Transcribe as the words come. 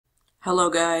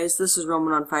Hello guys, this is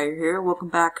Roman on Fire here. Welcome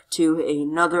back to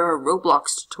another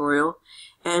Roblox tutorial.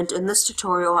 And in this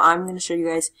tutorial I'm going to show you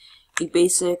guys a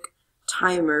basic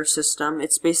timer system.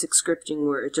 It's basic scripting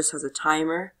where it just has a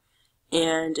timer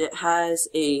and it has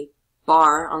a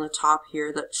bar on the top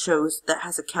here that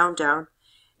has a countdown,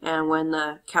 and when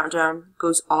the countdown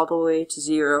goes all the way to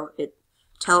 0 it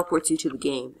teleports you to the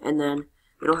game, and then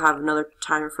it'll have another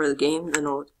timer for the game, then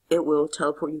it will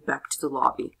teleport you back to the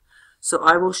lobby. So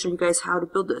I will show you guys how to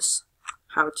build this.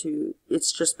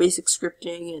 It's just basic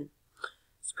scripting and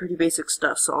it's pretty basic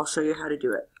stuff, so I'll show you how to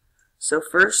do it. So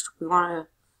first we want to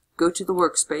go to the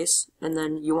workspace, and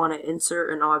then you want to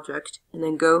insert an object, and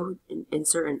then go and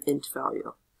insert an int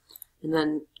value. And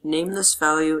then name this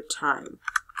value time.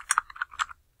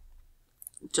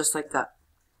 Just like that.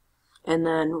 And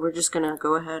then we're just going to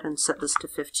go ahead and set this to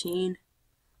 15.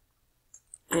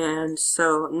 And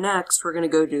so next we're going to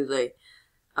go to the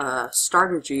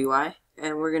starter GUI,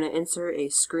 and we're going to insert a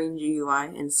screen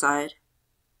GUI inside.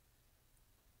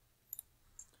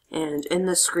 And in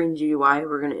the screen GUI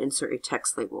we're going to insert a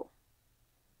text label.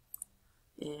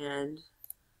 And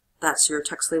that's your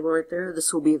text label right there.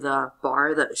 This will be the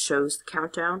bar that shows the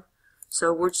countdown.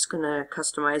 So we're just going to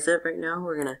customize it right now.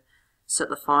 We're going to set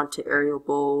the font to Arial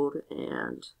Bold,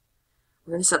 and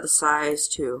we're going to set the size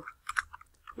to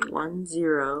 10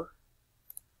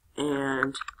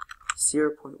 and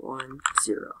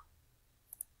 0.10.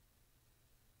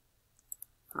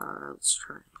 Let's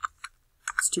try.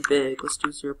 It's too big. Let's do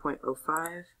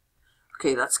 0.05.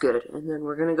 Okay, that's good. And then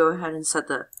we're gonna go ahead and set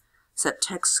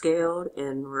text scaled,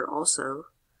 and we're also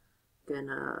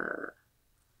gonna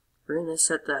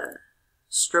set the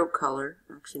stroke color.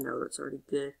 Actually, no, that's already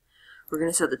good. We're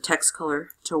gonna set the text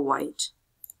color to white,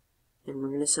 and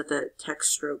we're gonna set the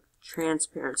text stroke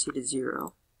transparency to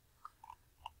 0.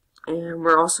 And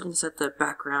we're also going to set the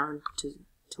background to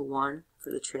 1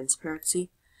 for the transparency.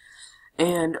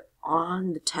 And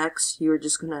on the text, you're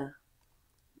just going to,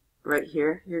 right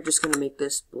here, you're just going to make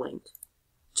this blank.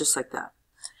 Just like that.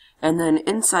 And then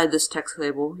inside this text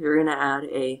label, you're going to add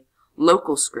a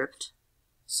local script.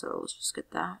 So let's just get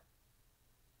that.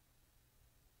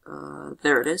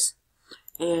 There it is.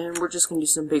 And we're just going to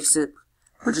do some basic,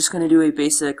 we're just going to do a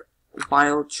basic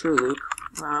while true loop.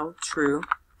 While true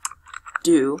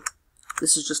do.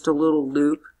 This is just a little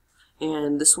loop,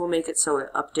 and this will make it so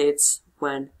it updates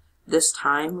when this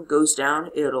time goes down.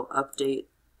 It'll update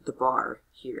the bar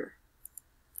here.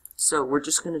 So we're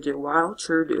just going to do while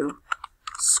true do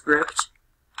script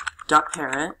dot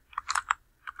parent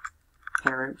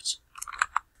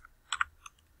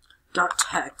dot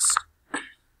text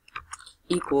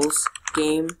equals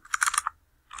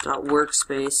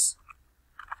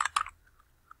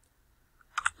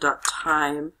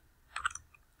game.Workspace.Time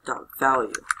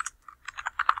 .value.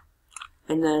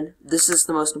 And then this is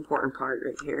the most important part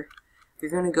right here. You're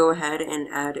going to go ahead and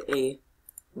add a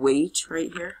weight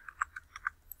right here.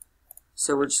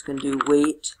 So we're just going to do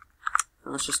weight,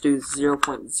 and let's just do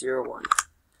 0.01.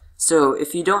 So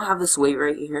if you don't have this weight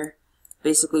right here,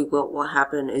 basically what will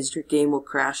happen is your game will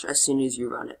crash as soon as you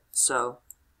run it. So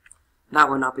that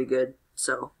would not be good.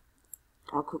 So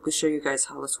I'll quickly show you guys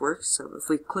how this works. So if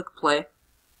we click play,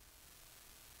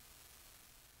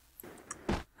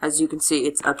 as you can see,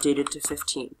 it's updated to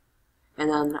 15.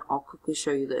 And then I'll quickly show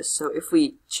you this. So if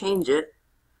we change it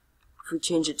to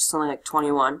something like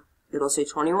 21, it'll say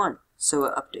 21. So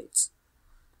it updates.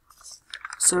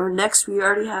 So next, we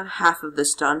already have half of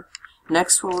this done.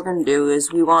 Next, what we're going to do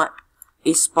is we want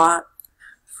a spot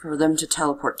for them to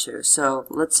teleport to. So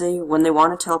let's say when they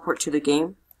want to teleport to the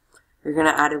game, you're going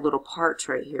to add a little part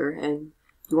right here, and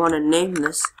you want to name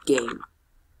this game.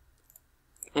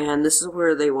 And this is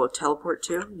where they will teleport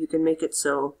to. You can make it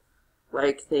so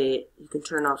like you can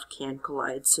turn off can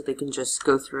collide so they can just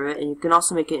go through it, and you can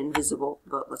also make it invisible,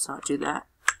 but let's not do that.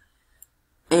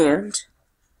 And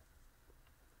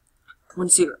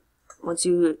once you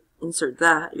insert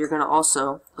that, you're going to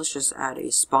also, let's just add a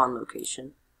spawn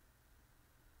location.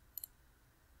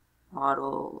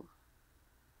 Model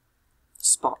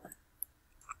spawn.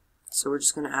 So we're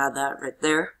just going to add that right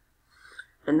there.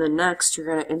 And then next, you're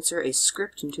going to insert a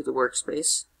script into the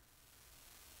workspace.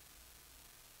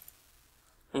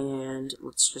 And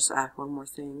let's just add one more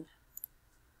thing.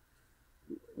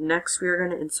 Next, we are going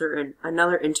to insert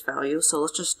another int value. So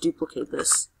let's just duplicate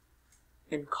this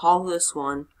and call this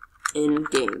one in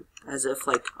game, as if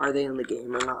like, are they in the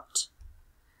game or not?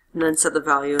 And then set the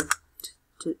value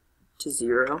to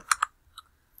 0,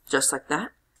 just like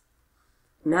that.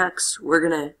 Next, we're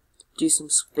going to do some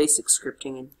basic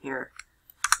scripting in here.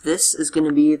 This is going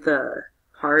to be the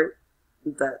part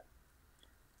that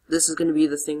this is going to be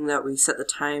the thing that we set the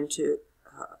time to.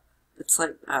 It's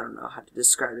like, I don't know how to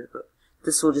describe it, but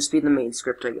this will just be the main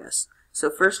script, I guess.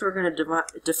 So first we're going to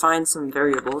define some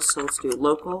variables. So let's do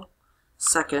local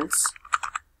seconds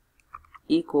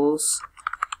equals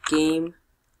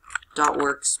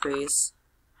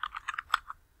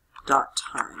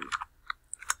game.Workspace.Time.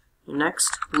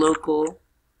 Next, local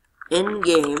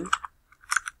in-game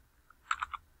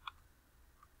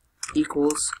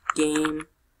equals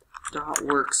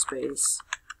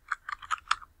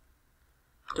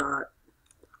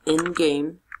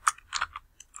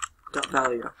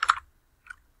game.Workspace.InGame.Value.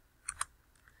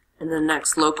 And then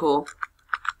next, local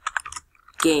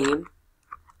game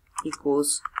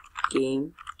equals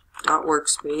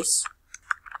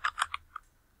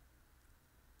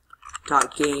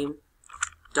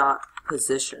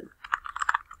game.Workspace.Game.Position.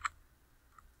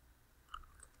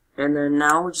 And then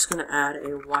now we're just going to add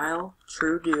a while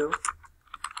true do.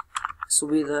 This will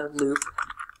be the loop.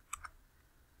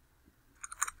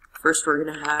 First we're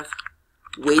going to have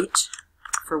wait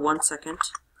for 1 second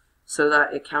so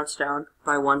that it counts down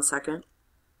by 1 second.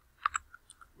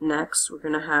 Next we're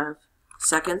going to have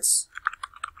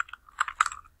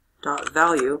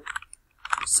seconds.Value,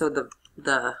 so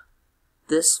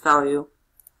this value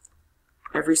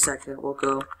every second will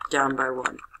go down by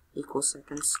 1, equals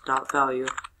seconds.Value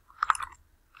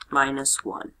minus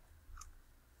 1.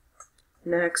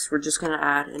 Next, we're just going to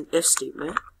add an if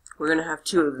statement. We're going to have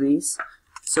 2 of these.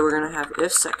 So we're going to have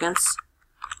if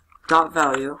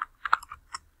seconds.Value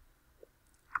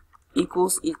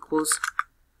equals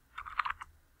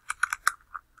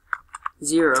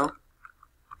 0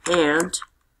 and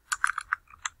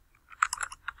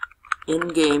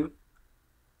in-game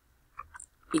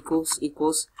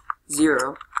equals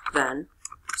 0 then.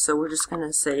 So we're just going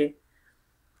to say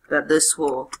that this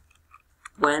will,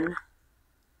 when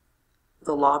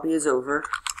the lobby is over,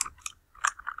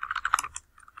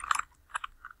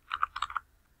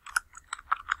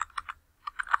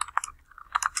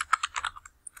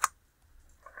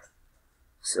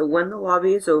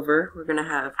 we're going to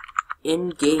have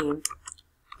in-game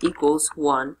equals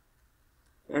 1,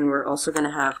 and we're also going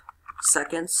to have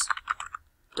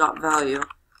seconds.Value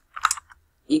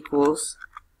equals,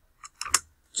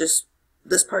 just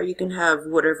this part you can have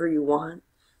whatever you want.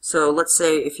 So let's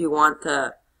say if you want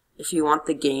the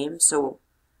game, so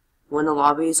when the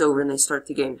lobby is over and they start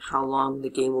the game, how long the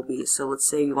game will be. So let's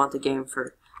say you want the game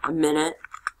for a minute,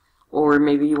 or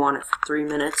maybe you want it for 3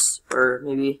 minutes, or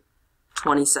maybe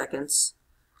 20 seconds.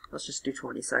 Let's just do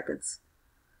 20 seconds.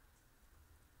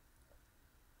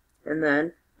 And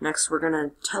then next we're going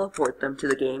to teleport them to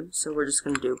the game. So we're just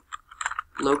going to do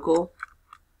local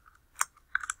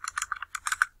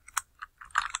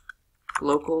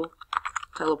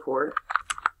teleport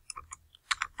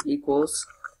equals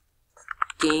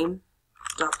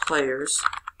game.Players,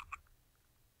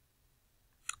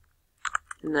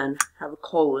 and then have a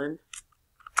colon,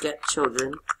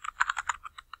 GetChildren,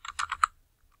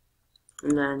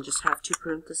 and then just have 2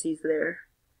 parentheses there,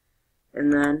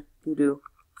 and then you do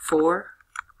for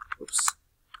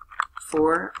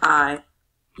I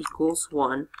equals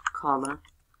 1, comma,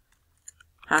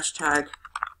 hashtag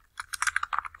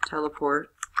teleport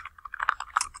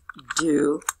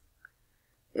do,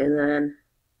 and then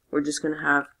we're just going to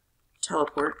have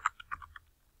teleport,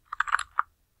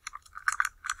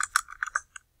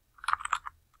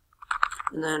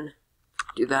 and then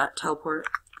do that, teleport,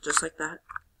 just like that,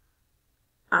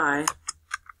 I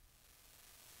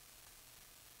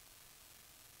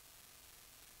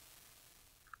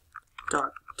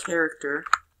dot character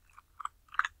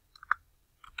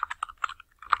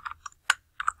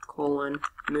colon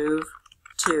move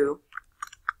to,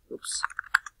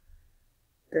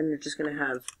 then you're just going to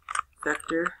have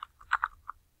vector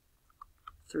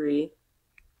 3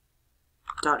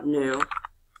 dot new,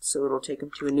 so it'll take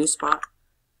them to a new spot,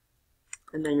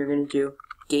 and then you're going to do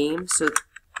game, so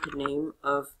the name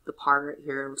of the par right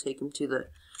here will take them to the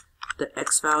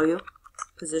X value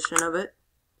position of it,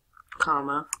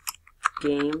 comma,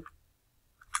 game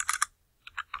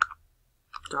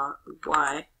dot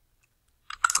Y,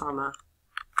 comma,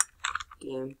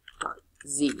 game dot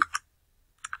Z.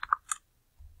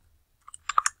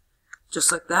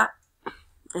 Just like that.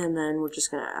 And then we're just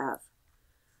gonna have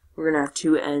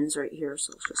 2 ends right here,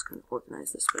 so let's just kind of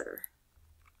organize this better.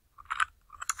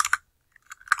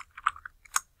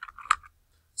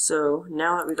 So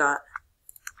now that we got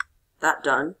that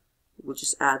done, we'll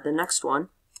just add the next one,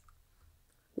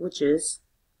 which is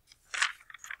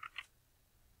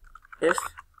if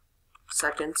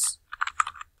seconds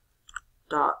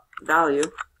dot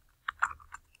value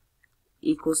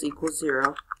equals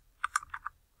 0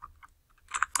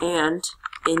 and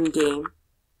in-game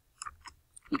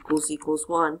equals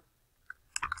 1,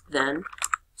 then,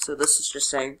 so this is just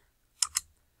saying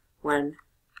when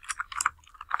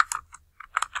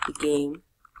the game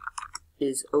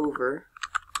is over,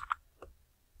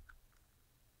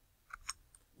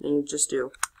 then you just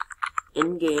do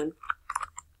in-game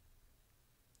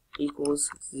equals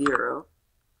 0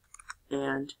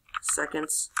 and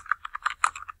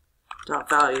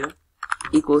seconds.Value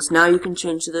equals, now you can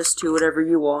change this to whatever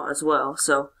you want as well.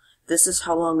 So this is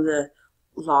how long the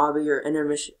lobby or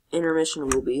intermission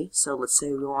will be. So let's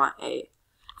say we want a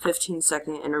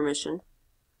 15-second intermission,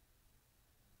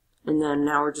 and then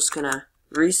now we're just gonna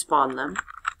respawn them.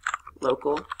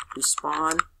 Local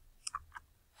respawn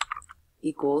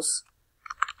equals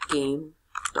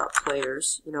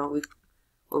game.Players. You know,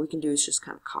 what we can do is just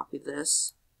kind of copy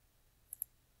this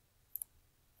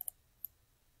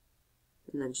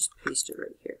and then just paste it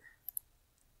right here.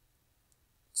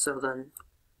 So then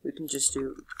we can just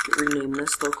rename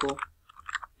this local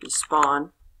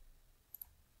respawn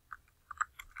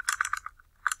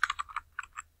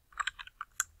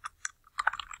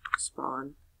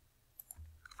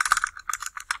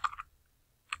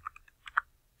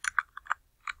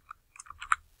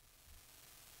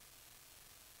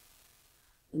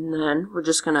and then we're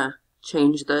just gonna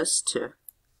change this to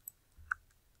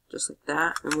just like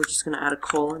that, and we're just gonna add a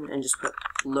colon and just put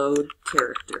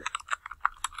LoadCharacter,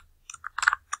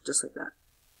 just like that.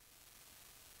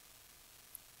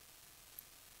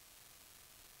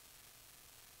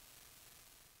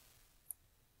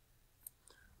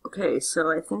 Okay,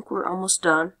 so I think we're almost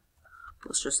done.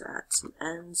 Let's just add some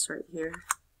ends right here,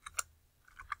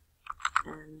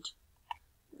 and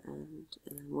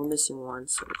we're missing one,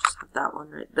 so we'll just have that one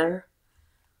right there.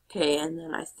 Okay, and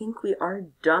then I think we are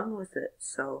done with it,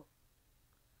 so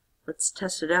let's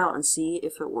test it out and see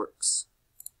if it works.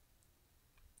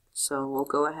 So we'll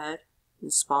go ahead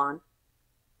and spawn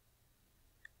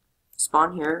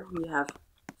here. We have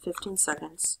 15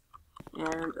 seconds,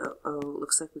 and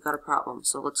looks like we got a problem,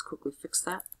 so let's quickly fix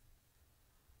that.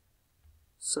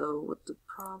 So what the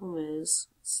problem is,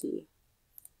 let's see,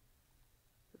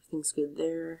 everything's good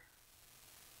there.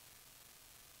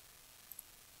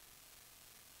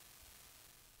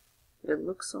 It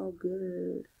looks all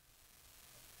good.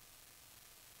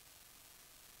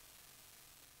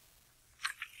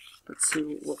 Let's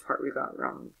see what part we got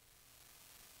wrong.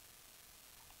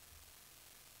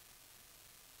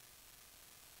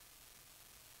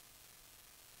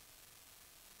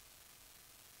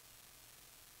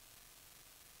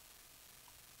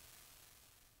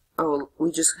 Oh,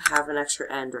 we just have an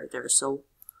extra end right there, so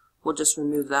we'll just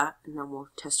remove that and then we'll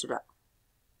test it out.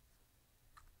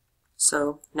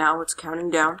 So now it's counting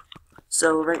down.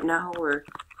 So right now we're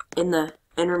in the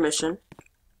intermission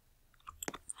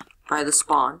by the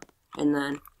spawn, and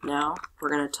then now we're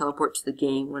going to teleport to the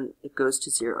game when it goes to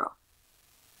 0.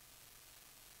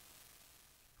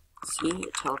 See,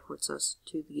 it teleports us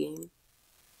to the game.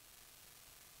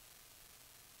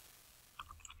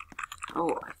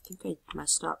 Oh, I think I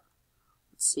messed up.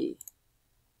 Let's see.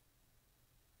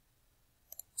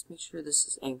 Let's make sure this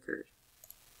is anchored.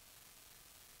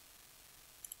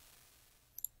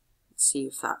 See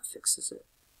if that fixes it.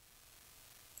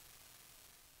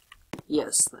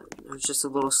 Yes, there's just a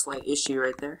little slight issue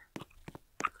right there.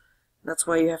 That's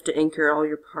why you have to anchor all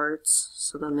your parts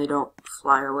so then they don't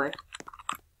fly away.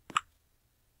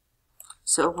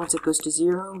 So once it goes to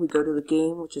 0, we go to the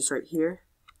game, which is right here,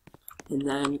 and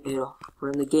then we're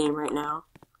in the game right now,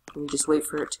 and we just wait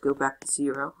for it to go back to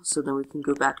 0, so then we can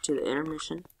go back to the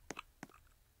intermission.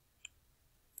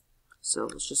 So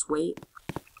let's just wait.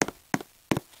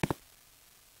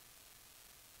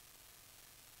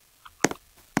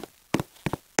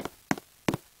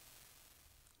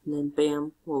 And then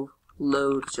bam, we'll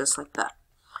load just like that.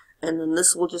 And then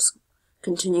this will just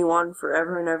continue on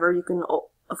forever and ever. You can,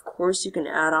 of course, you can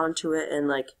add on to it and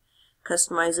like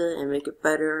customize it and make it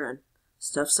better and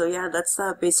stuff. So yeah, that's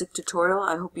that basic tutorial.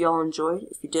 I hope you all enjoyed.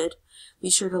 If you did, be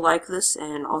sure to like this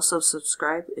and also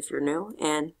subscribe if you're new.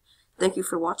 And thank you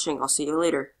for watching. I'll see you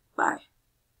later. Bye.